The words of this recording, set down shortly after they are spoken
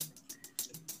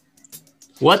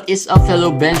What is up, fellow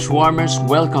bench warmers?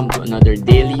 Welcome to another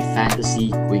daily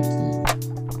fantasy quickie.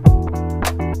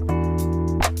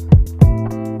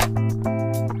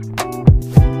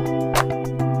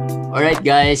 Alright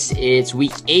guys, it's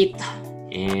week 8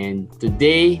 and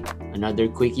today, another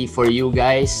quickie for you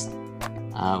guys.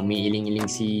 Umiiling-iling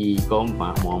si Com,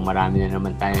 mukhang marami na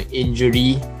naman tayong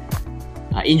injury.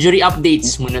 Injury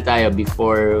updates muna tayo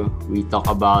before we talk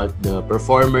about the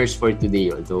performers for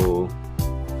today. Although,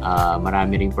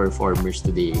 marami ring performers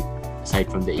today aside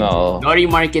from the injury. Nori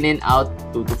Markkanen out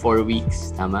 2 to 4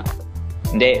 weeks, tama?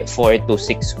 Hindi, 4 to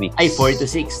 6 weeks. Ay, 4 to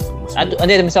 6.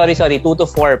 Sorry. 2 to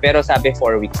 4, pero sabi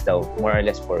 4 weeks daw. More or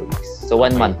less 4 weeks. So,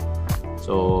 1 month.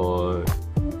 So,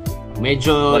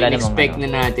 medyo in-expect na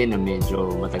natin na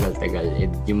medyo matagal-tagal.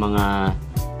 And yung mga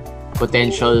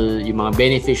potential, yung mga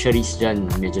beneficiaries dyan,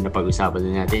 medyo napag-usapan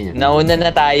na natin yan. Nauna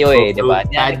na tayo di ba?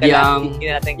 Tad Young.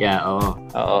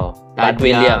 Oo. Pat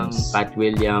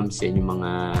Williams, yan yung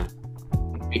mga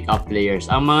pick-up players.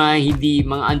 Ang mga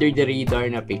mga under the radar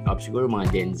na pick-up, siguro mga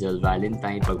Denzel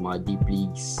Valentine, pag mga deep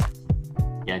leagues,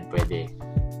 yan pwede.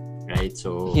 Right?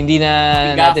 So, hindi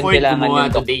na natin kailangan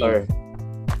yung doctor.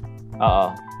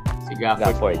 Oo. Si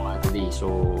Gafford today.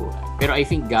 So, pero I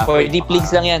think Gafford for deep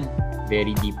leagues lang yan.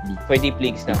 Very deep league. For deep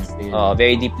leagues lang.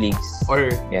 Very deep leagues.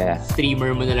 Or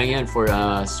streamer mo na lang yan for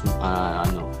mga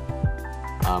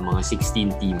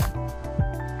 16 team.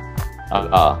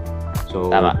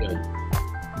 So, tama. Yun.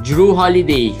 Drew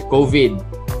Holiday, COVID.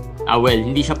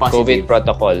 Hindi siya positive. COVID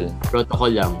protocol.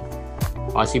 Protocol lang.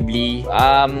 Possibly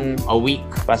a week.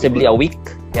 Possibly a week.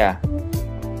 Yeah.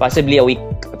 Possibly a week.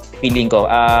 Feeling ko.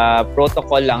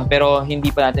 Protocol lang, pero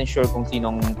hindi pa natin sure kung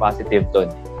sinong positive doon.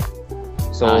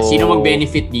 So, sino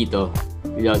mag-benefit dito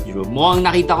without Drew? Mukhang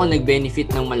nakita ko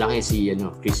nag-benefit ng malaki si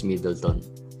Chris Middleton.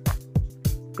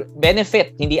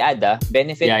 Benefit, hindi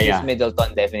benefit. Chris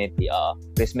Middleton definitely.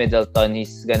 Chris Middleton,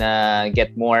 he's gonna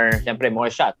get more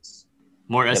shots.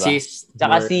 More assists.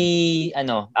 Tsaka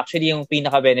actually yung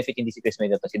pinaka-benefit hindi si Chris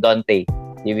Middleton, si Dante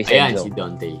DiVincenzo. Ayan, si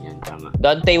Dante. Yan, tama.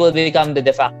 Dante will become the de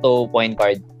facto point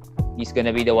guard. He's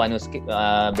gonna be the one who's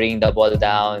bringing the ball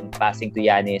down, passing to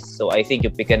Giannis. So I think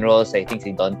yung pick and rolls, I think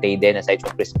si Dante din aside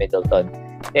from Chris Middleton.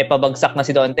 Pabagsak na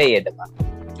si Dante diba?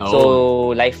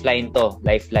 So lifeline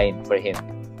for him.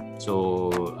 So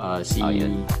si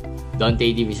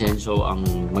Dante DiVincenzo ang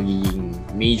magiging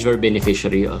major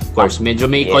beneficiary. Of course, medyo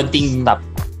may konting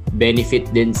benefit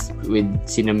din with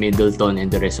sina Middleton and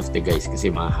the rest of the guys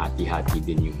kasi mga hati-hati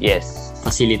din yung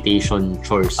facilitation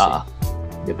chores.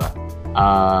 Diba?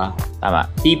 Tama.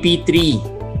 TP3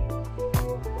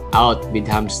 out with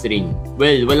hamstring.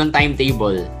 Well, walang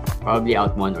timetable. Probably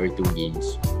out 1 or 2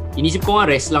 games. Inisip ko nga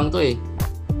rest lang to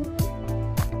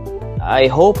I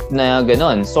hope na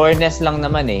ganun. Soreness lang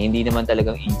naman hindi naman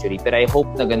talagang injury. Pero I hope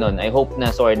na ganun. I hope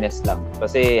na soreness lang.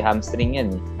 Kasi hamstring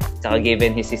yan Tsaka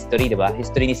given his history, diba?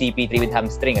 History ni CP3 with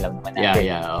hamstring, alam naman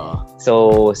natin.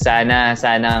 So, sana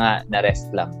nga na-rest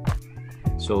lang.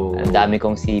 So, ang dami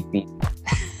kong CP.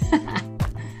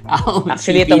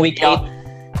 Actually, CP3 itong week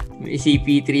 8. May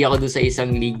CP3 ako doon sa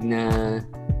isang league na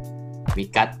may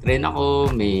Catherine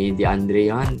ako, may DeAndre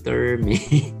Hunter, may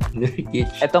Nurkic.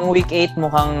 Itong week 8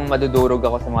 mukhang madudurog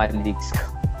ako sa mga leagues ko.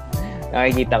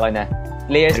 Nakikita ko na.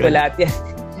 Players ko lahat yan.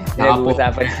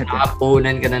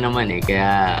 Nakapunan ka na naman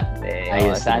kaya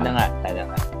ayos. Sana nga.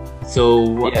 So,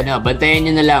 bantayan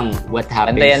nyo na lang what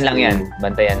happens. Bantayan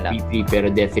lang. CP3,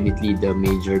 pero definitely the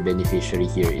major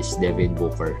beneficiary here is Devin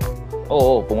Booker.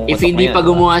 Oo, if hindi pa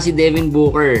gumawa si Devin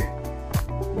Booker,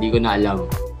 hindi ko na alam.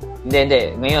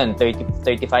 Hindi. Ngayon,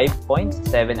 35 points,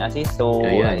 7 assists. So,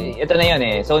 ito na yun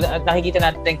So, nakikita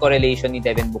natin yung correlation ni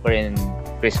Devin Booker and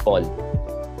Chris Paul.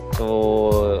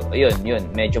 So, yun.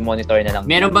 Medyo monitor na lang.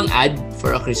 Meron bang ad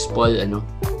for a Chris Paul,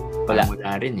 Wala.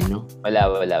 Wala rin, no?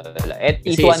 Wala. At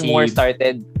least one more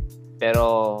started,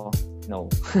 pero no.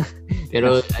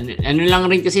 Pero ano lang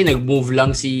rin kasi, nag-move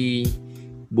lang si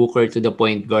Booker to the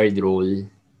point guard role.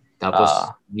 Tapos,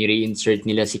 ni-reinsert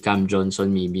nila si Cam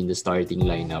Johnson maybe in the starting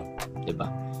lineup.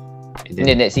 Diba?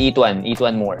 Hindi. Si Etuan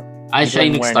Moore. Siya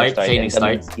yung nag-start? Siya yung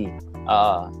nag-start?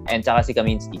 And saka si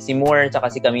Kaminsky. Si Moore tsaka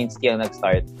si Kaminsky ang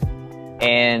nag-start.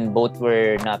 And both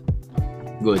were not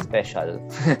good. Special.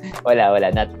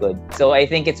 wala. Not good. So, I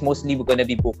think it's mostly gonna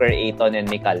be Booker, Ayton, and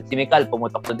Mikal. Si Mikal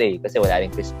pumutok today kasi wala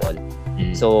rin Chris Paul.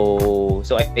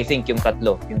 So I think yung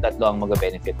tatlo ang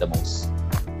mag-benefit the most.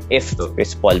 If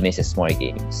Chris Paul misses more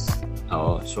games.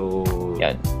 So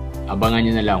yan. Abangan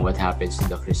nyo na lang what happens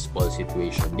in the Chris Paul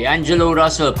situation. D'Angelo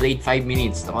Russell played 5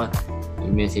 minutes.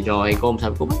 Nag-message ako kay Com.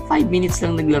 Sabi ko, 5 minutes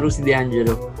lang naglaro si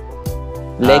D'Angelo?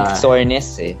 Leg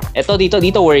soreness eh.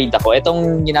 Dito worried ako.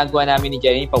 Itong ginagawa namin ni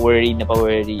Jeremy, pa-worry.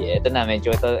 Ito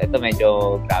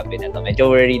medyo grabe na to. Medyo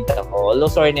worried ako. Although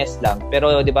soreness lang.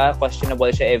 Pero, di ba, questionable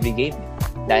siya every game.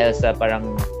 Dahil sa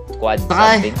parang quad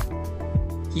something.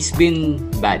 He's been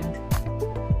bad.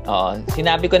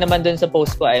 Sinabi ko naman dun sa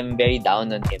post ko, I'm very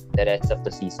down on him the rest of the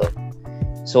season.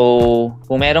 So,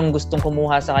 kung merong gustong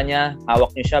kumuha sa kanya, hawak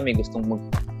niyo siya, may gustong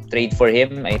mag-trade for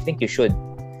him, I think you should.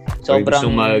 Sobrang gusto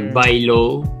mag-buy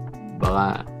low,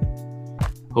 baka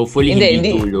hopefully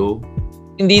hindi too low.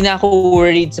 Hindi na ako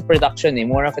worried sa production eh.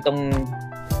 More of itong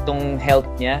health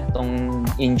niya, itong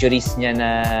injuries niya na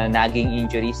naging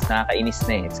injuries, nakakainis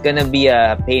na eh. It's gonna be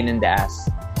a pain in the ass.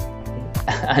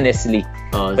 Honestly.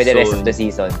 For the rest of the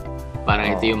season.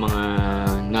 Parang ito yung mga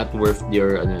not worth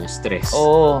your stress.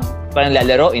 Parang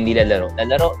lalaro, hindi lalaro.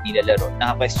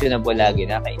 Naka-questionable lagi,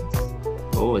 nakakainis.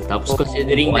 Tapos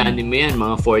considering na mo yan,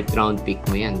 mga 4th round pick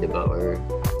mo yan, di ba? Or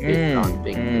 5th round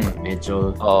pick. Diba?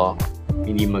 Medyo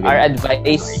hindi maganda.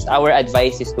 Our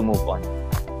advice is to move on.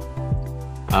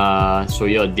 So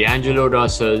yun, D'Angelo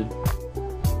Russell,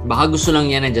 baka gusto lang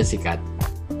yan nandiyan si Kat.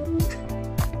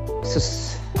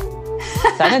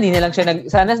 Sana di na lang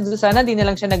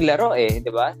siya naglaro eh,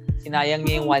 'di ba? Sinayang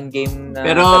niya yung one game na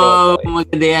pero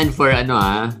maganda yan for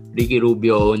Ricky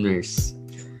Rubio owners.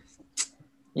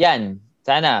 Yan.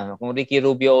 Sana kung Ricky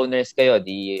Rubio owners kayo,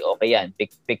 di okay yan.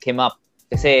 Pick him up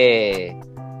kasi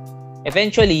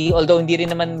eventually, although hindi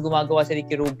rin naman gumagawa si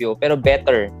Ricky Rubio, pero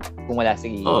better kung wala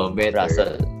si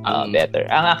Russell. Better.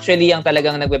 Ang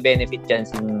talagang nagbe-benefit dyan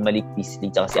si Malik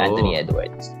Beasley at si Anthony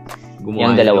Edwards.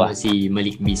 Gumawa dalawa si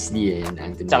Malik Beasley and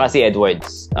Anthony. Tsaka si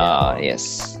Edwards.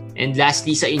 Yes. And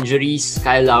lastly sa injuries,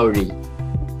 Kyle Lowry.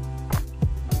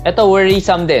 Ito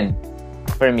worrisome din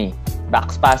for me. Back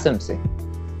spasms eh.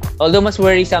 Although mas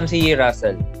worrisome si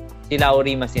Russell, si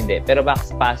Lowry mas hindi. Pero back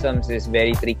spasms is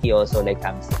very tricky also like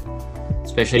hamstring.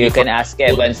 Especially you can ask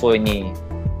Evan Fournier.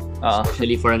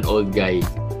 Especially for an old guy.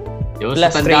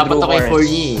 Plus trade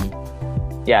rumors.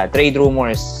 Yeah, trade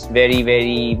rumors. Very,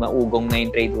 very maugong na yung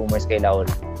trade rumors kay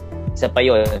Lowry. Isa pa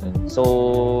yun.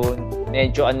 So,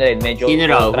 medyo Sino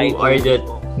raw?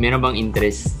 Meron bang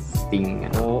interesting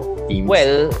teams?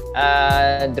 Well,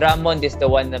 Drummond is the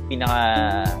one na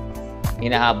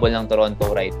hinahabol ng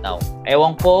Toronto right now.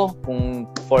 Ewan ko kung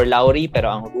for Lowry,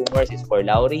 pero ang rumors is for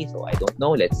Lowry. So, I don't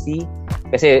know. Let's see.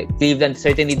 Kasi Cleveland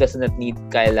certainly does not need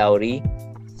Kyle Lowry.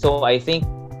 So, I think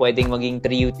pwedeng maging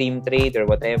trio-team trade or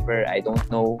whatever. I don't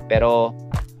know. Pero,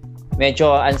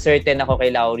 medyo uncertain ako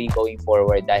kay Lowry going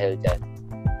forward dahil dyan.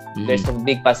 There's a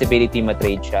big possibility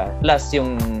ma-trade siya. Plus,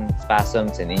 yung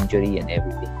spasms and injury and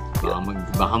everything.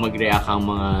 Baka mag-react ang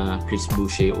mga Chris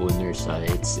Boucher owners.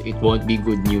 It won't be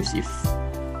good news if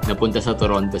napunta sa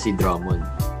Toronto si Drummond.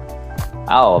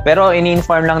 Pero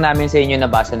ini-inform lang namin sa inyo na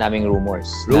basa naming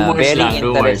rumors.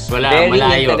 Rumors.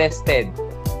 Malayo.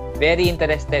 Very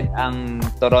interested ang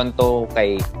Toronto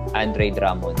kay Andre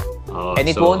Drummond. And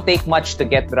it won't take much to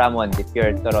get Drummond if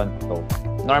you're Toronto.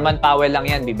 Norman Powell lang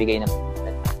yan, bibigay na.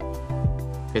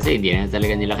 Kasi hindi na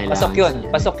talaga nila kailangan.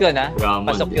 Pasok yun ha. Drummond.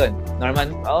 Pasok yun.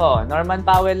 Norman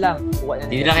Powell lang.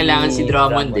 Hindi nila kailangan si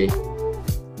Drummond eh.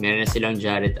 Meron na silang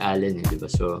Jarrett Allen eh, di ba?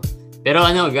 So, pero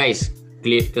guys,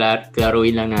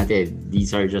 klaruhin lang natin.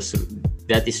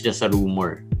 That is just a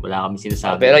rumor. Wala kami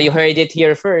sinasabi. Pero you heard it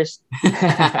here first.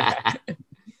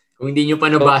 Kung hindi nyo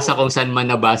pa nabasa kung saan man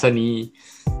nabasa ni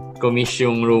Commish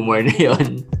yung rumor na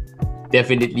yon,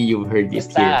 definitely you heard it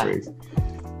here first.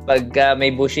 Pag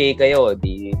may Boucher kayo,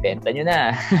 di benta nyo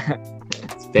na.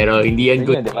 Pero hindi yan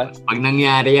good. Diba? Pag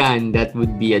nangyari yan, that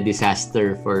would be a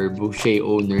disaster for Boucher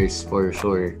owners for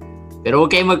sure. Pero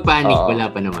huwag kayong magpanic. Wala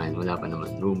pa naman.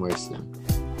 Rumors lang.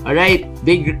 Alright,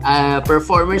 big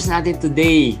performers natin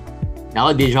today.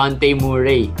 Nako, DeJounte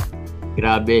Murray.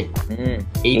 Grabe.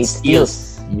 8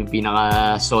 steals. Yun yung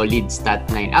pinaka-solid stat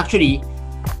line. Actually,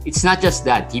 it's not just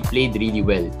that. He played really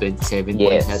well. 27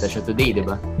 points yata siya today, di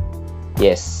ba?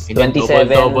 Yes. And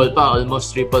 27. Double pa.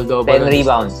 Almost triple-double. 10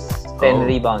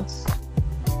 rebounds.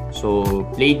 So,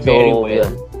 played very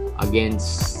well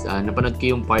against, napanood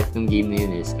ko yung part ng game na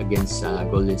yun is against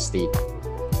Golden State.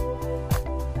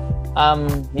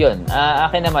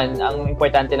 Akin naman, ang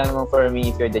importante lang naman for me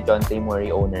if you're the DeJounte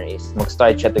Murray owner is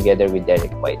mag-start siya together with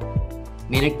Derek White.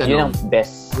 May nagtanong. Yun ang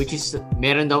best. Which is,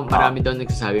 marami daw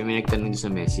nagsasabi, may nagtanong sa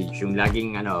message. Yung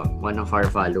laging, one of our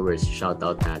followers, shout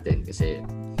out natin kasi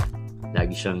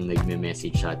lagi siyang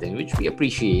nagme-message sa atin, which we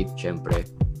appreciate, syempre.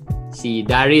 Si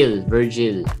Daryl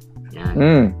Virgil.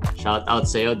 Yan. Shout out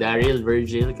sa'yo, Daryl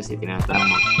Virgil, kasi tinatanong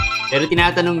mo. Pero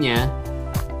tinatanong niya,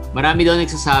 marami daw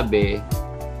nagsasabi,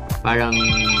 parang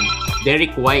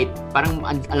Derek White, parang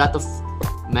a lot of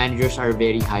managers are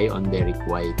very high on Derek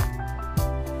White.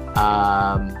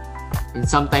 And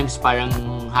sometimes parang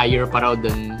higher pa raw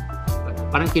than,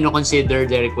 parang kino-consider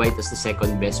Derek White as the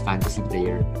second best fantasy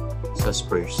player sa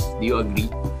Spurs. Do you agree?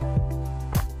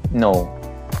 No.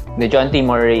 DeJounte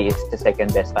Murray is the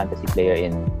second best fantasy player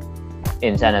in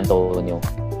San Antonio.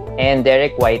 And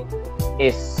Derek White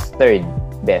is third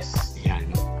best. Yan.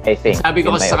 I think. Sabi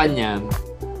ko kasi sa kanya,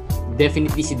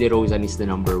 definitely si DeRozan is the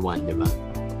number one, di ba?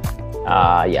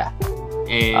 Yeah.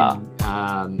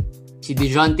 And si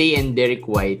DeJounte and Derek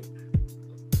White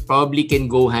probably can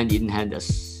go hand in hand as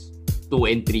 2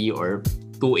 and 3 or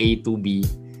 2A, 2B.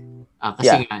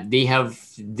 Kasi nga, they have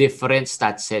different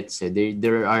stat sets.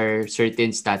 There are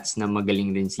certain stats na magaling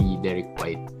rin si Derek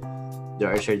White. There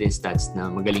are certain stats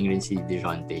na magaling rin si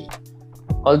DeJounte.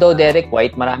 Although Derek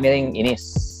White, marami ring inis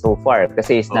so far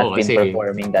kasi he's not been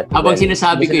performing that habang well.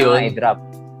 Sinasabi ko yun,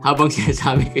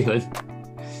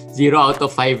 0 out of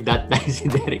 5 that time si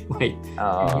Derek White.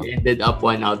 He ended up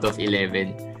 1 out of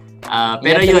 11.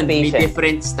 Pero yun, may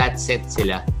different stat set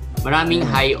sila. Maraming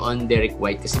high on Derek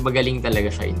White kasi magaling talaga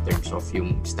siya in terms of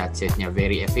yung stat set niya.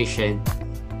 Very efficient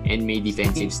and may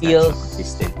defensive stats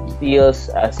consistently. Steals,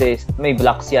 assists, may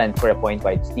blocks yan for a point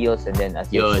guard. Steals and then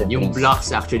assists. Yun, yung blocks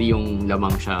actually yung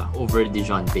lamang siya over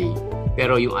DeJounte.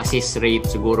 Pero yung assist rate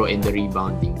siguro and the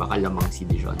rebounding, baka lamang si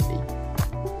DeJounte.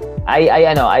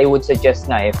 I would suggest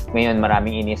na if ngayon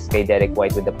maraming inis kay Derek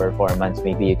White with the performance,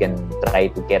 maybe you can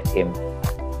try to get him.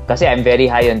 Kasi I'm very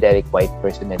high on Derek White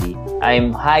personally.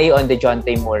 I'm high on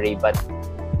DeJounte Murray but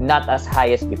not as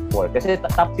high as before. Kasi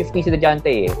top 50 si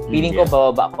DeJounte eh. Feeling ko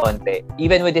bababa konti.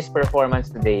 Even with his performance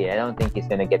today, I don't think he's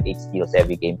gonna get 8 steals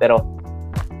every game. Pero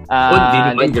hindi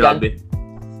naman grabe.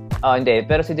 Hindi.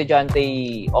 Pero si DeJounte,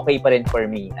 okay pa rin for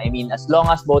me. I mean, as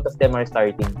long as both of them are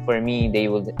starting, for me,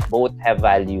 they will both have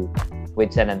value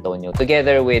with San Antonio.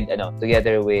 Together with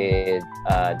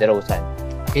DeRozan.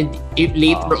 And if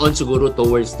later on siguro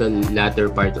towards the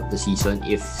latter part of the season,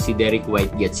 if si Derek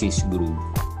White gets his groove,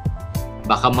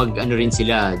 baka mag-ano rin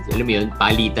sila, alam mo yun,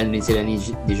 palitan rin sila ni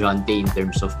DeJounte in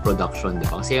terms of production,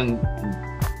 diba? Kasi yung,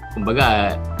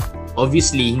 kumbaga,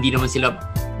 obviously, hindi naman sila,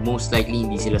 most likely,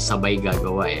 hindi sila sabay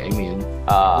gagawa eh. I mean,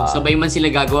 kung sabay man sila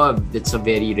gagawa, that's a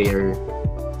very rare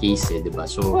case eh, diba?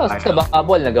 So, sa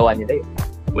basketball, nagawa nila yun.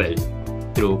 Well,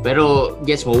 true. Pero,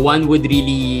 guess mo, one would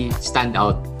really stand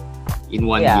out in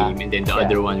one game and then the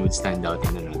other one would stand out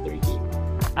in another game.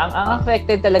 Ang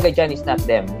affected talaga dyan is not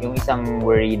them. Yung isang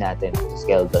worry natin,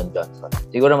 si Keldon Johnson.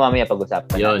 Siguro mamaya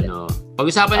pag-usapan natin. Yun, no.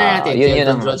 Pag-usapan na natin,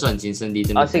 Keldon Johnson, since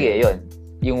nandito na. Sige, yun.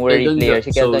 Yung worry player,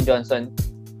 si Keldon Johnson.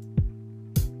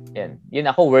 Yan.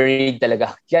 Yun ako, worried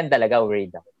talaga. Yan talaga,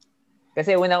 worried ako.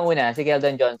 Kasi unang-una, si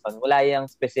Keldon Johnson, wala yung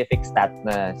specific stat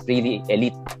na really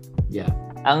elite. Yeah.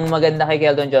 Ang maganda kay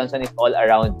Keldon Johnson is all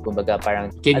around, kumbaga parang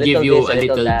can give you a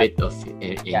little bit of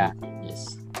anything.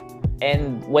 Yes.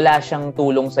 And wala siyang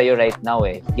tulong sa'yo right now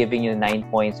eh. Giving you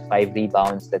 9 points, 5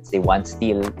 rebounds, let's say 1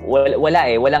 steal. Wala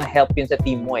eh. Walang help yun sa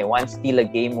team mo eh. 1 steal a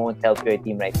game won't help your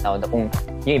team right now. Na kung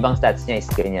yung ibang stats niya is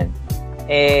ganyan.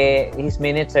 His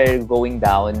minutes are going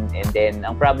down and then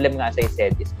ang problem nga as I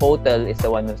said is Poeltl is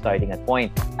the one who's starting at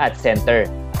center.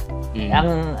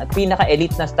 Ang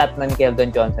pinaka-elite na stat ng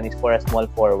Keldon Johnson is for a small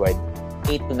forward,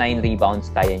 8 to 9 rebounds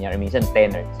kaya niya. Or minsan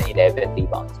 10 or 11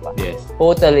 rebounds pa. Yes.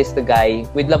 Poeltl is the guy.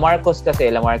 With LaMarcus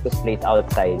kasi, LaMarcus plays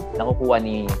outside. Nakukuha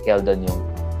ni Keldon yung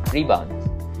rebounds.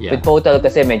 Yeah. With Poeltl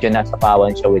kasi medyo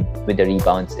nasapawan siya with the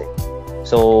rebounds eh.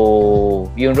 So,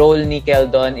 yung role ni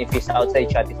Keldon, if his outside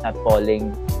shot is not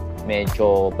falling,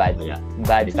 medyo bad.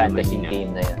 Bad fantasy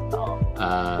game na yan.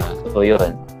 So,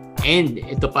 yun. And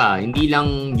ito pa, hindi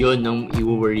lang yun ang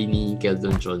i-worry ni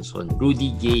Keldon Johnson. Rudy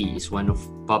Gay is one of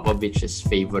Popovich's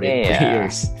favorite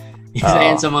players. Isa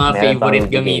yan sa mga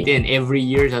favorite gamitin. Every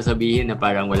year sasabihin na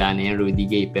parang wala na yung Rudy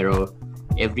Gay, pero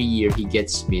every year he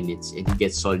gets minutes and he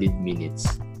gets solid minutes.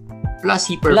 Plus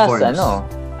he performs.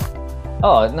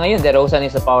 Ngayon DeRozan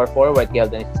is a power forward,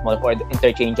 Keldon is a small forward,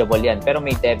 interchangeable yan. Pero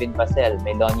may Devin Vassell,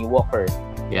 may Lonnie Walker,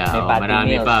 may Patty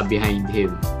marami Mills pa behind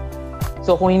him.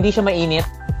 So kung hindi siya mainit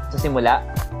sa simula,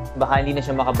 baka hindi na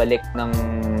siya makabalik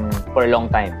for a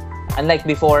long time. Unlike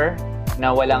before,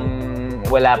 na wala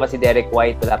pa si Derek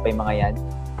White, wala pa yung mga yan.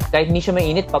 Kahit hindi siya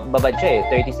mainit, babad siya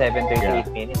eh. 37,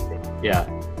 38 minutes eh. Yeah.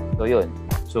 So yun.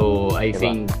 So I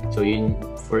think, so yun,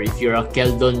 for if you're a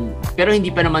Keldon, pero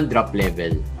hindi pa naman drop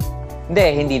level.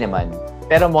 Hindi naman.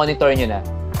 Pero monitor nyo na.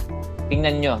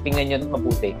 Tingnan nyo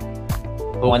mabuti.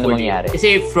 Kung ano mangyari.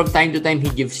 Kasi from time to time, he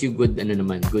gives you good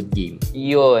game.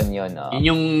 Yun.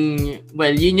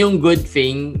 Yun yung good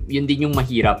thing, yun din yung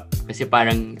mahirap. Kasi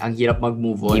parang ang hirap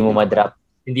mag-move on. Hindi mo ma-drop.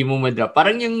 hindi mo ma-drop.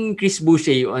 Parang yung Chris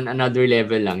Boucher on another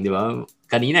level lang, di ba?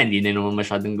 Kanina, hindi na naman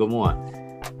masyadong gumawa.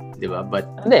 Di ba? But,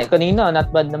 hindi, kanina,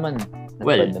 not bad naman.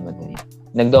 Well,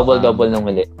 nag-double-double nung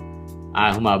muli.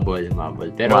 Humabol.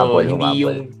 Pero hindi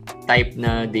yung type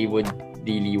na they would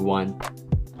really want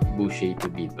Boucher to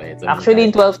beat pa. Ito actually,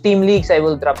 in 12-team leagues, I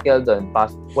will drop Keldon.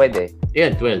 Pwede.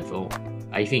 Yeah, 12. Oh.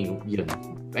 I think, yun.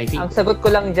 Ang sagot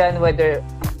ko lang dyan, whether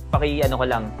ko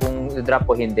lang, kung drop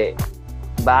o hindi.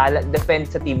 Bahala, depend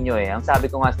sa team nyo eh. Ang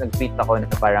sabi ko nga, nag-tweet ako na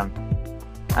parang,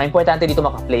 ang importante dito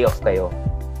maka-playoff kayo.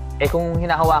 Eh kung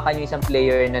hinahawakan nyo isang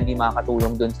player na hindi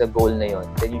makakatulong dun sa goal na yon,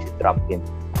 then you should drop him.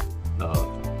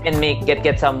 And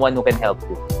get someone who can help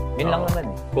you. Yun lang naman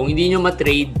eh. Kung hindi nyo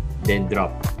ma-trade, then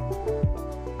drop.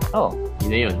 Yun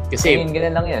na yun. Kasi,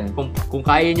 ganun lang yan. Kung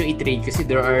kaya nyo i-trade, kasi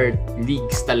there are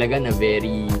leagues talaga na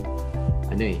very,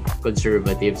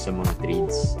 conservative sa mga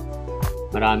trades.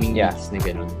 Maraming leagues na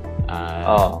ganun.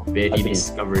 Very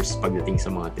risk-averse pagdating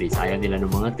sa mga trades. Ayaw nila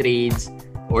ng mga trades.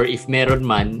 Or if meron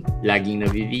man, laging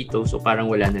nabibito. So,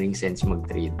 parang wala na ring sense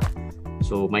mag-trade.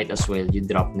 So, might as well, you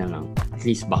drop na lang. At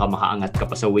least, baka makaangat ka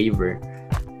pa sa waiver.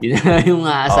 Yun na yung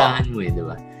aasahan mo eh,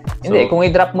 diba? So, hindi, kung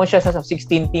i-drop mo siya sa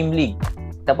 16-team league,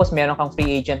 tapos meron kang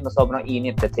free agent na sobrang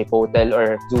init, let's say Potel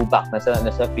or Zubac na sa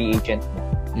free agent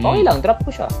mo. Okay lang, drop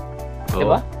ko siya.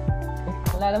 Diba?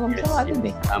 Wala naman masama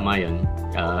din eh. Tama yun.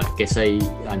 Kesa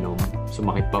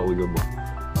sumakit pa ulo mo.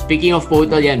 Speaking of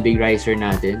Potel, yan, big riser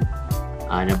natin.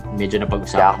 Medyo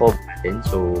napag-usapan natin.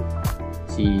 So,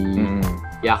 si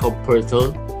Jakob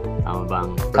Poeltl, tama ba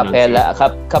ang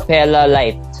pronunciation? Capella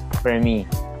Light for me.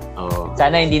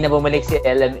 Sana hindi na bumalik si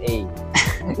LMA.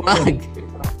 Wag!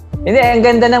 Hindi, ang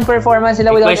ganda ng performance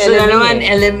nila without LMA. Question na naman,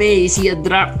 LMA, is he a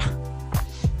drop?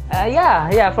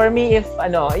 Yeah. For me, if,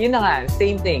 yun na nga,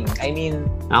 same thing. I mean,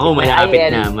 ako,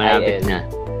 malapit na.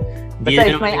 Basta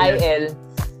if may IL.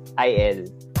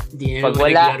 Hindi na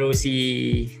naman naglaro si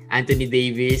Anthony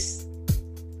Davis.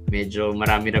 Medyo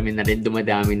marami-rami na rin,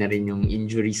 dumadami na rin yung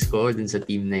injuries ko dun sa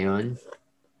team na yon.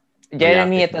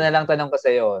 Jeremy, ito na lang tanong ko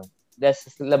sa'yo. Does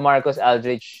LaMarcus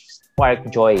Aldridge spark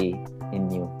joy in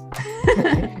you?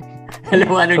 Alam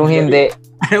mo anong kung joy? hindi.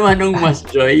 Alam mo anong mas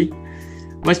joy?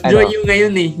 Mas joy yung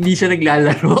ngayon eh. Hindi siya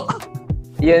naglalaro.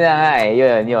 Yun na nga eh.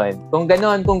 Yun. Kung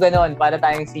ganon, para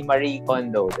tayong si Marie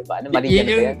Kondo, diba? Ano Marie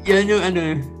Kondo? Yan yung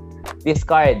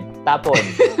discard. Tapon.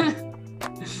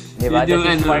 Diba? Yun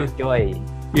yung spark joy.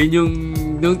 Yun yung,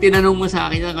 nung tinanong mo sa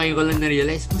akin, ngayon ko lang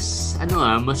na-realize,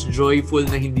 mas joyful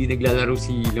na hindi naglalaro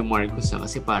si LaMarcus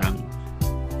kasi parang,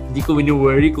 hindi ko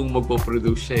wini-worry kung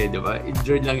magpo-produce siya eh, diba?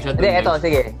 Enjoy lang siya. Hindi, eto,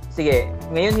 sige.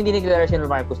 Ngayon hindi naglalaro si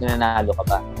LaMarcus na nanalo ka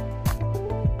ba?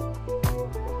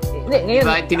 Hindi, ngayon.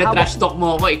 Diba, tina-trash talk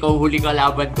mo ako, ikaw huli ka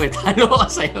laban ko, talo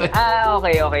ko sa'yo.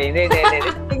 Okay. Hindi.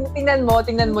 Tingnan mo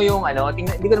yung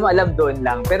hindi ko naman alam doon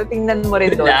lang, pero tingnan mo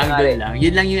rin doon. Doon lang.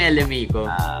 Yun lang yung LMA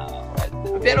ko.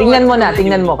 Pero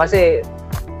tingnan mo kasi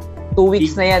 2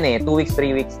 weeks na yan eh. 2 weeks,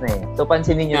 3 weeks na eh. So,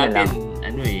 pansinin nyo na lang.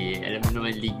 Alam mo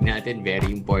naman, league natin, very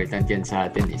important yan sa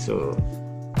atin eh. So,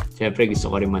 syempre gusto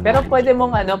ko rin man. Pero pwede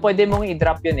mong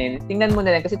i-drop yun eh. Tingnan mo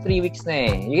na lang kasi 3 weeks na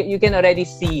eh. You can already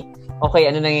see, okay,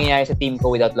 ano nangyayari sa team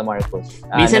ko without LaMarcus.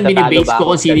 Minsan binibase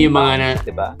ko kung sino yung mga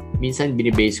diba? Minsan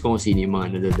binibase ko kung sino yung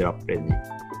mga nadodrop rin eh.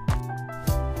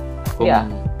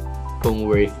 Kung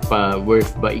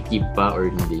worth ba i-keep pa or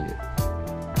hindi na.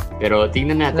 Pero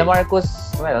tingnan natin. LaMarcus,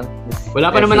 wala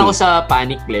pa naman ako sa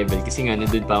panic level kasi nga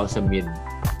nandun pa ako sa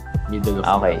middle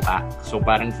of the pack. So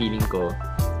parang feeling ko,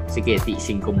 sige,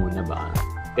 tiisin ko muna ba.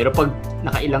 Pero pag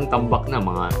nakailang tambak na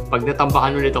pag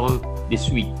natambakan ulit ako this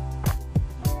week,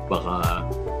 baka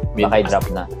i-drop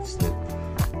na.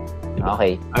 Diba?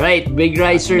 Okay. Alright, big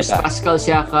risers, Pascal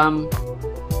Siakam,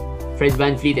 Fred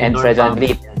VanVleet and Fred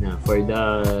VanVleet.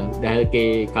 Dahil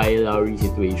kay Kyle Lowry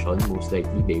situation, most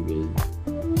likely they will.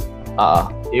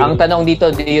 Ang tanong dito,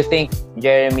 do you think,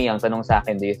 Jeremy, ang tanong sa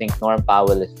akin, do you think Norm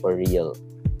Powell is for real?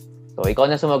 So, ikaw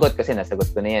na sumagot kasi nasagot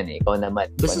ko na yan eh. Ikaw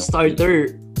naman. Basta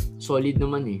starter, solid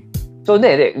naman eh. So,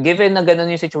 given na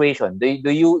ganun yung situation, do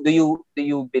you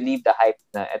believe the hype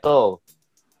na ito,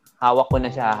 hawak ko na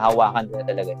siya, hawakan ko na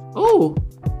talaga? Oh!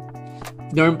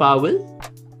 Norm Powell?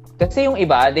 Kasi yung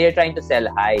iba, they're trying to sell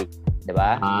high.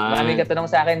 Diba? Maraming katanong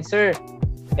sa akin, sir,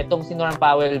 itong si Norm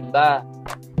Powell ba,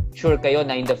 sure kayo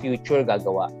na in the future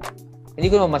gagawa? Hindi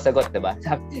ko naman masagot, diba?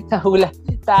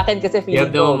 Sa akin kasi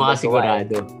feeling ko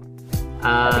makasigurado.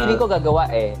 Feeling ko gagawa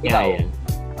eh. Ikaw? Yeah.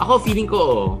 Ako feeling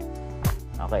ko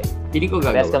Okay. Feeling ko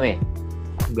gagawa. Best kami.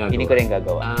 Feeling ko rin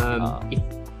gagawa. If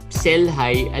sell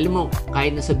high, alam mo,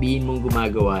 kahit na sabihin mong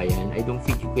gumagawa yan, I don't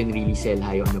think you can really sell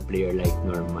high on a player like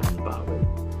Norman Powell.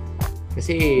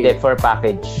 Kasi for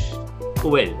package.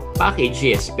 well, package,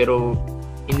 yes. Pero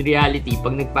in reality,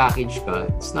 pag nag-package ka,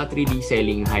 it's not really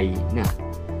selling high na.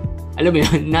 Alam mo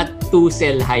yun, not to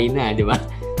sell high na, di ba?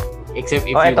 Except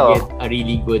if you get a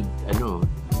really good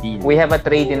deal. We have a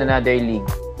trade in another league.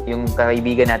 Yung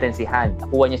kaibigan natin si Han.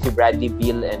 Nakuha niya si Bradley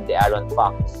Beal and the Aaron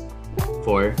Fox.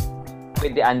 For?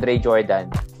 With the Andre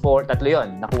Jordan. For, tatlo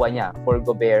yun. Nakuha niya. For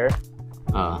Gobert.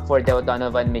 For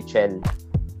Donovan Mitchell.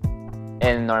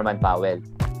 And Norman Powell.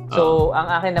 So, ang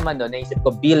akin naman doon, naisip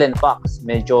ko, Beal and Fox.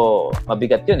 Medyo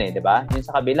mabigat yun di ba? Yung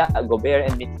sa kabila,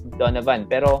 Gobert and Donovan.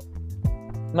 Pero,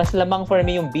 mas lamang for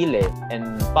me yung Beal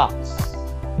and Fox.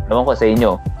 Ewan ko sa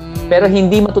inyo. Pero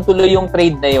hindi matutuloy yung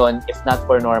trade na yon if not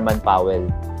for Norman Powell.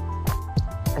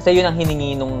 Kasi yun ang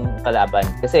hiningi nung kalaban.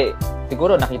 Kasi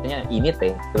siguro nakita niya, init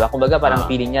diba? Kumbaga parang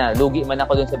feeling niya, lugi man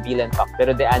ako dun sa Beal and Fox.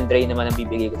 Pero DeAndre naman ang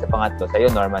bibigay ko sa pangatlo. Sa'yo,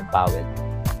 Norman Powell.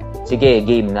 Sige,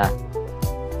 game na.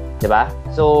 Diba?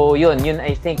 So, yun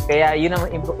I think. Kaya yun ang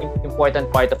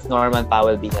important part of Norman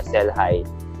Powell being a sell high.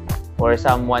 Or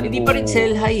someone hindi pa rin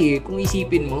sell high kung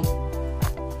isipin mo.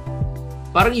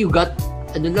 Parang you got,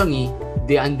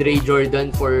 DeAndre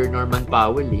Jordan for Norman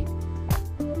Powell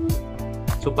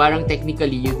So parang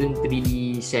technically you don't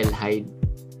really sell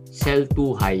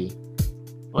too high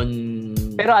on.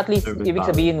 Pero at least ibig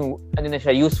sabihin na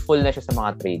siya, useful na siya sa mga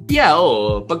trade. Yeah,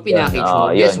 pag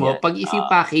pinackage mo, pag if you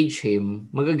package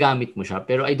him, magagamit mo siya,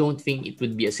 pero I don't think it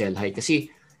would be a sell high kasi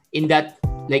in that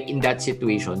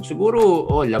situation, siguro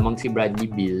lamang si Bradley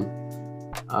Beal,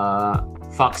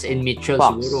 Fox and Mitchell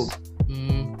siguro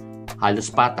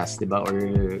halos patas, diba? Or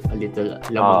a little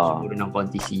lamang siguro ng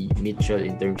konti si Mitchell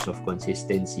in terms of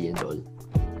consistency and all.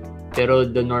 Pero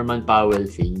the Norman Powell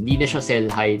thing, hindi na siya sell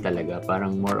high talaga.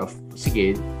 Parang more of,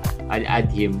 sige, I'll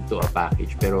add him to a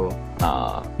package. Pero,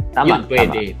 tama,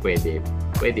 pwede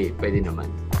naman.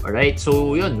 Alright,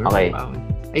 so yun, Norman Powell.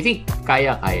 I think,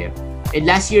 kaya. And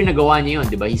last year, nagawa niya yun,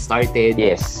 diba? He started.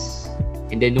 Yes.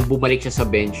 And then, nung bumalik siya sa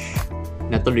bench,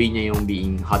 natuloy niya yung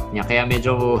being hot niya. Kaya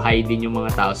medyo high din yung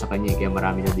mga tao sa kanya. Kaya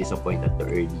marami na disappoint at the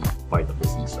early part of the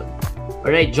season.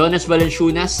 Alright, Jonas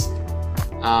Valanciunas,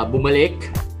 bumalik.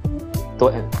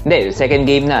 Hindi, second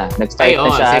game na. Nag-start na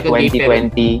siya,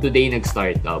 2020. Today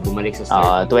nag-start. Bumalik sa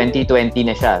start. 2020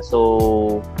 na siya.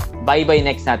 So, bye-bye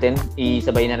next natin.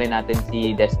 Isabay na rin natin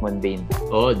si Desmond Bane.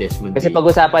 Desmond Kasi Bane.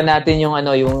 Pag-usapan natin yung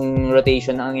yung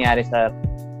rotation na nangyari sa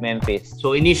Memphis.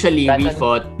 So initially, we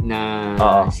thought na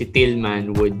si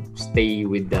Tillman would stay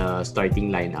with the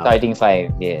starting lineup. Starting five,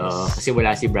 yes. Kasi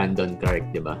wala si Brandon Clark,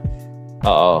 di ba?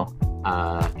 Oo.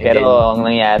 Pero ang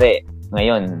nangyari,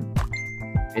 ngayon.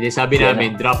 And then sabi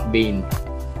namin, drop Bane.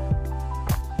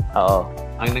 Oo.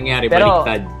 Ang nangyari,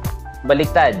 baliktad.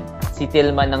 Baliktad. Si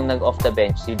Tillman ang nag-off the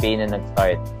bench, si Bane ang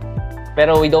nag-start.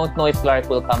 Pero we don't know if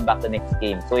Clark will come back the next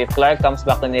game. So if Clark comes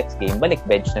back the next game, balik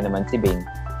bench na naman si Bane.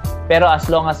 Pero as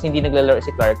long as hindi naglalaro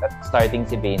si Clark at starting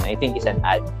si Bane, I think is an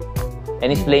add.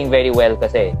 And he's playing very well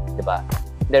kasi, di ba?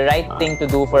 The right thing to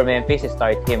do for Memphis is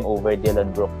start him over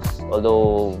Dillon Brooks.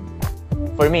 Although,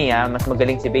 for me, mas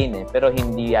magaling si Bane pero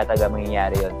hindi yata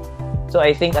mangyayari yun. So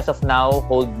I think as of now,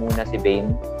 hold muna si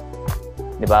Bane.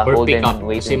 Di ba? Or hold pick and up.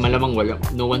 wait. Kasi malamang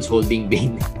no one's holding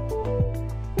Bane.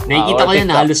 Nakikita ko yan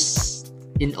na halos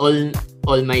in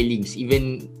all my leagues,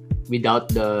 even without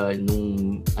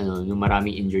nung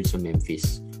maraming injured sa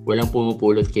Memphis. Walang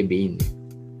pumupulot kay Bane.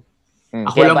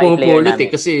 Ako lang pumupulot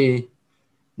kasi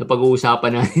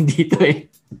napag-uusapan natin dito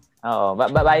Oo.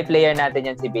 By player natin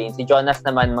yan si Bane. Si Jonas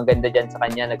naman, maganda dyan sa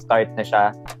kanya. Nag-start na siya.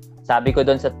 Sabi ko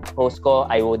doon sa post ko,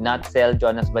 I would not sell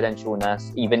Jonas Valanciunas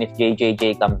even if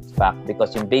JJJ comes back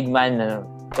because yung big man,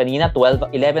 kanina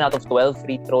 11 out of 12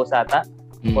 free throws ata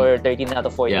or 13 out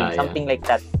of 14. Something like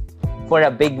that. For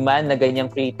a big man na ganyang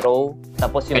free throw,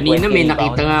 tapos yung kanina may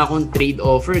nakita nga akong trade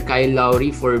offer Kyle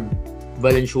Lowry for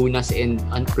Valanciunas and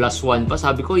 +1 pa.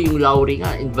 Sabi ko yung Lowry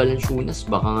nga and Valanciunas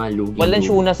baka nga lugi.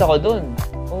 Valanciunas ako dun.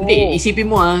 Hindi,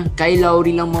 isipin mo Kyle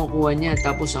Lowry lang makukuha niya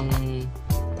tapos ang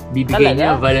bibigay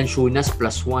niya Valanciunas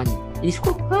 +1. Isip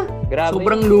ko, grabe.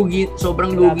 Sobrang lugi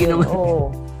naman.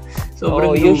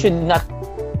 Sobrang lugi. You should not.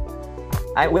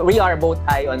 We are both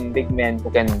high on big men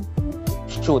who can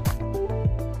shoot.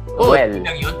 Well,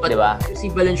 diba?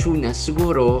 Si Valanciunas,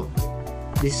 siguro,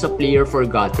 this is a player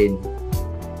forgotten.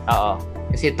 Oo.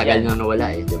 Kasi tagal na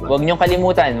nawala diba? Huwag niyong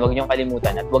kalimutan.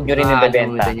 At huwag niyo rin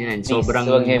ibebenta. Sobrang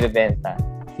huwag niyo ibebenta.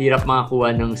 Hirap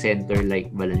makakuha ng center like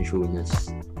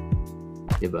Valanciunas.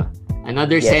 Diba?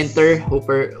 Another center who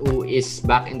is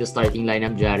back in the starting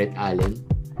lineup, Jarrett Allen.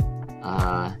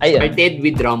 Started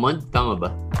with Drummond, tama ba?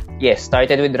 Yes,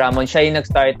 started with Drummond. Siya yung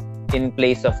nag-start in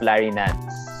place of Larry Nance.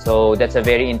 So, that's a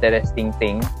very interesting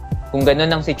thing. kung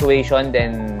ganun ang situation,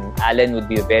 then Allen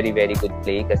would be a very, very good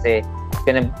play kasi he's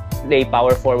gonna play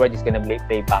power forward, he's gonna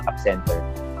play backup center.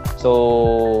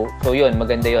 So yun,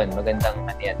 maganda yun.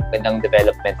 Magandang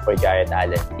development for Jarrett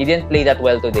Allen. He didn't play that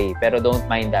well today, pero don't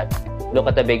mind that. Look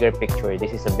at the bigger picture.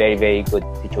 This is a very, very good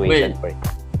situation for him.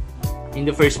 In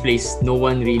the first place, no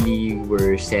one really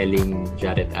were selling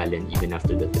Jarrett Allen even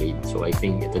after the trade. So I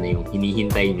think ito na yung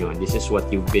hinihintay nyo. This is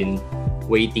what you've been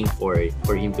waiting for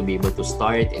him to be able to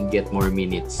start and get more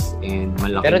minutes. And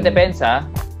malaking... Pero depends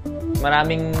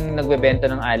maraming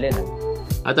nagbebenta ng Allen.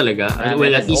 Talaga?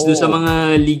 Well, at least doon sa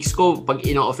mga leagues ko, pag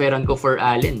ino-offeran ko for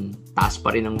Allen, taas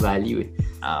pa rin ang value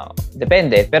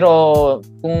Depende. Pero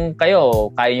kung kaya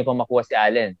nyo pa makuha si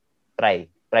Allen,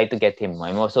 try to get him.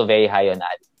 I'm also very high on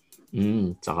Allen.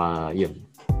 Tsaka yun.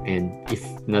 And if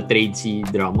na-trade si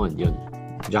Drummond, yun.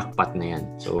 Jackpot na yan.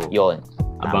 So, yun.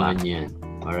 Abangan niya yan.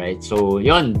 Alright. So,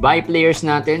 yun. Buy players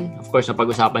natin. Of course,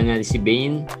 napag-usapan natin si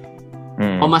Bane.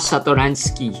 Tomas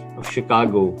Satoransky of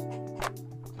Chicago.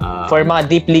 For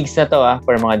mga deep leagues na to,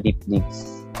 for mga deep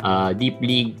leagues. Deep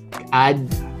league add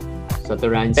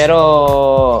Satoransky.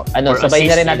 Pero sabay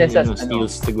na rin natin sa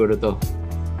steals siguro to.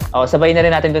 Sabay na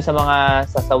rin natin dun sa mga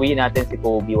sasawi natin si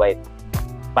Kobe White.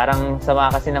 Parang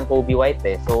sama kasi ng Kobe White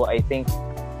So I think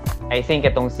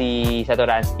itong si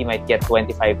Satoransky might get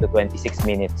 25 to 26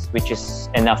 minutes, which is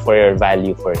enough for your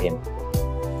value for him.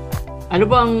 Ano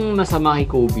bang masama kay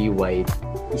Kobe White?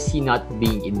 Is he not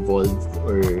being involved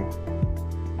or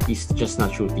he's just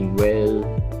not shooting well?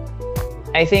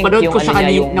 I think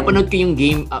napanood ko yung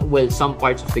game, some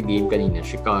parts of the game kanina,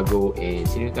 Chicago and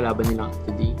sino yung kalaban nila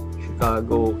today?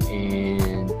 Chicago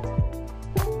and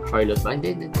Charlotte ba?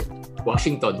 Hindi.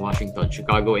 Washington.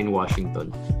 Chicago and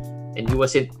Washington. And he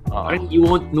wasn't, you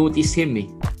won't notice him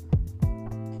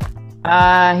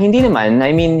Hindi naman.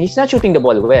 I mean, he's not shooting the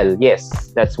ball well. Yes,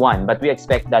 that's one. But we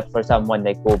expect that for someone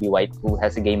like Kobe White who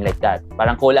has a game like that.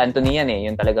 Parang Cole Anthony yan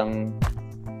yung talagang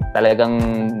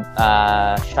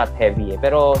shot heavy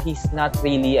Pero he's not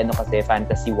really kasi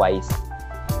fantasy-wise.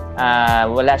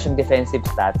 Wala siyang defensive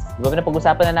stats. Diba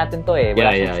napag-usapan na natin to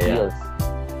Wala siyang steals.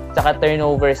 Tsaka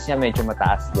turnovers niya medyo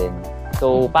mataas din.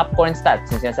 So, popcorn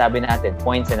stats, yung sinasabi natin,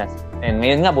 points and assists. And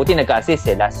ngayon nga, buti nagka-assist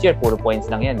Last year, puro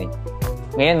points lang yan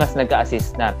Ngayon, mas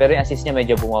nagka-assist na. Pero yung assist niya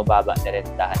medyo bumababa na rin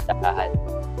dahan-dahan.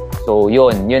 So,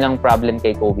 yun ang problem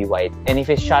kay Kobe White. And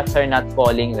if his shots are not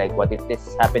falling, like what if this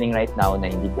is happening right now na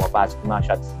hindi bumapasok yung mga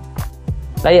shots,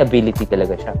 liability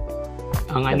talaga siya.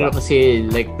 Ang kasi,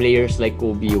 like players like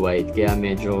Kobe White, kaya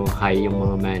medyo high yung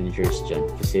mga managers dyan.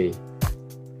 Kasi,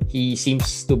 he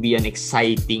seems to be an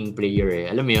exciting player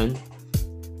Alam mo yun?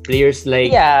 Players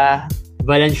like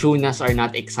Valanciunas are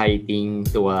not exciting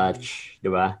to watch,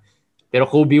 diba? Pero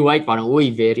Kobe White parang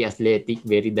very athletic,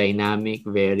 very dynamic,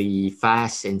 very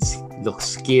fast and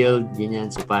looks skilled,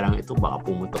 ganyan. So parang ito baka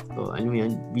pumutok to. Ano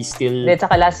yun? We still...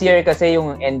 Saka last year kasi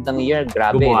yung end ng year,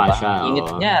 grabe. Gumawa siya.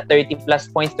 Init niya, 30 plus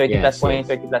points.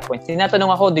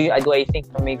 Tinatanong ako, do I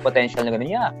think may potential na gano'n?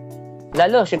 Yeah.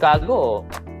 Lalo, Chicago,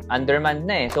 undermanned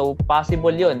na So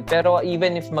possible yun. Pero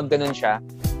even if magganon siya,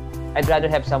 I'd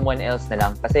rather have someone else na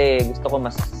lang. Kasi gusto ko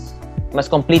mas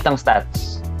complete ang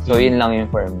stats. So yun lang yung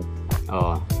for me.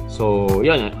 So,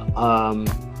 yun.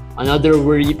 Another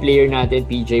worry player natin,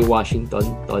 PJ Washington.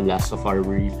 To last of our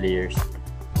worry players.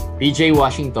 PJ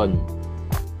Washington.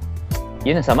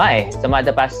 Yun ang sama Sama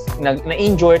the past.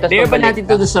 Na-injure. Player ba natin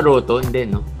to sa Roto?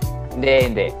 Hindi, no?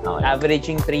 Hindi. Okay.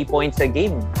 Averaging 3 points a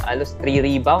game. Alos 3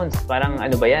 rebounds. Parang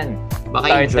ano ba yan?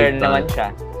 Baka starter naman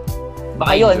siya.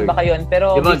 Baka yun.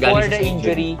 Pero diba,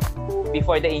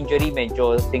 before the injury,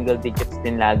 medyo single digits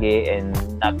din lagi and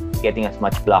not getting as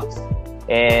much blocks.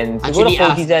 And siguro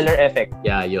Cody Zeller effect.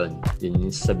 Yeah, yun. Yun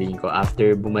yung sabihin ko.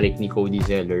 After bumalik ni Cody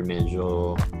Zeller,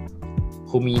 medyo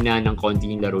humina ng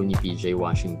konti yung laro ni PJ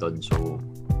Washington. So,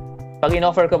 pag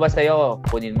in-offer ko ba sa'yo,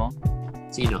 kunin mo?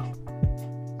 Sino?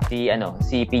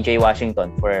 Si PJ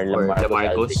Washington for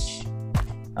LaMarcus.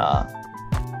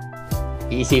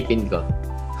 Iisipin ko.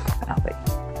 Okay.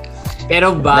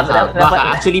 Pero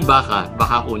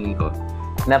baka kunin ko.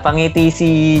 Napangiti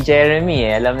si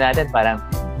Jeremy Alam natin parang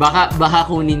baka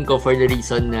kunin ko for the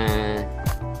reason na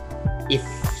if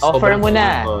offer mo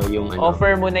na yung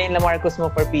offer mo na yung LaMarcus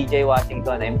mo for PJ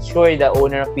Washington. I'm sure the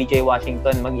owner of PJ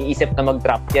Washington mag-iisip na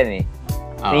mag-drop yan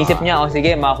Naisip niya,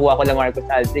 sige, makakuha ko LaMarcus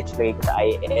Aldridge, lagay ko sa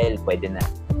IL, pwede na.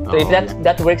 So if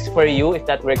that works for you,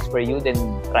 then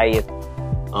try it.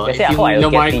 Kasi ako, I'll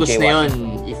get PJ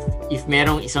Washington. If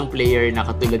merong isang player na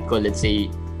katulad ko, let's say,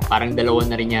 parang dalawa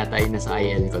na rin yata yung nasa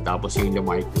IL ko, tapos yung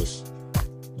LaMarcus,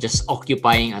 just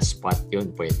occupying a spot yun,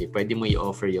 pwede mo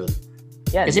i-offer yun.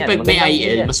 Kasi pag may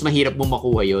IL, mas mahirap mo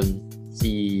makuha yun.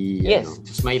 Yes.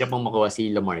 Mas mahirap pang makuha si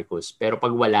LaMarcus. Pero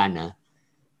pag wala na,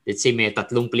 let's say may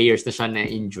 3 players na siya na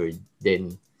injured,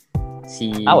 then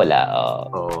wala.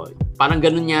 Parang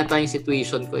ganun yata yung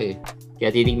situation ko eh. Kaya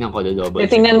titignan ko double.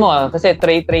 Tingnan mo kasi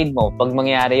trade mo. Pag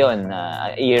mangyari yun,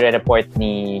 i-report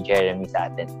ni Jeremy sa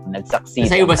atin. Nag-succeed.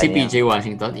 Sa'yo ba si PJ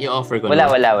Washington? I-offer ko Wala.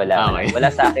 Okay. Wala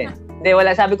sa akin. Hindi,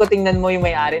 wala. Sabi ko, tingnan mo yung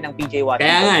may-ari ng PJ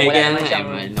Washington.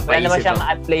 Wala naman siyang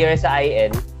player sa IL.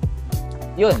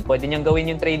 Yun, pwede niyang gawin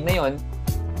yung trade na yun.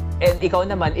 And ikaw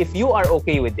naman, if you are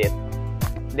okay with it,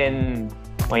 then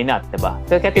why not, diba?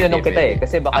 Kaya tinanong kita eh.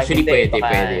 Kasi baka actually, hindi.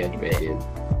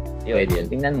 Pwede yun.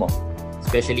 Tingnan mo.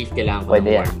 Especially if kailangan ko ng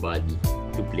warm body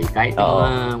to play. Kahit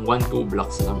mga 1-2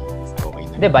 blocks lang, okay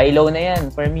na. Hindi, buy low na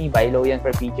yan. For me, buy low yan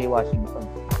for PJ Washington.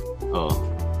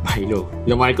 Buy low.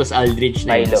 LaMarcus Aldridge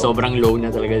na yun. Sobrang low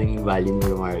na talaga yung value ni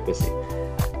LaMarcus eh.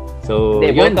 So,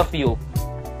 yun. Both of you.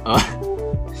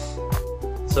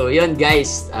 So, yun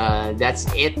guys. That's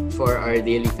it for our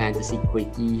Daily Fantasy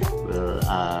Quickie. Well,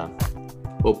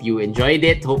 hope you enjoyed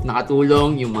it. Hope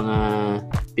nakatulong yung mga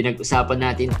pinag-usapan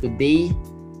natin today.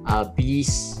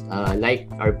 Please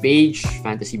like our page,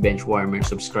 Fantasy Benchwarmers.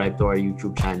 Subscribe to our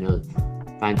YouTube channel,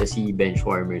 Fantasy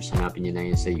Benchwarmers. Hanapin nyo na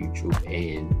yun sa YouTube.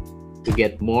 And to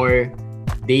get more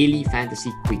daily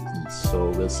fantasy quickies.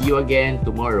 So we'll see you again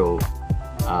tomorrow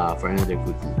for another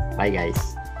quickie. Bye guys.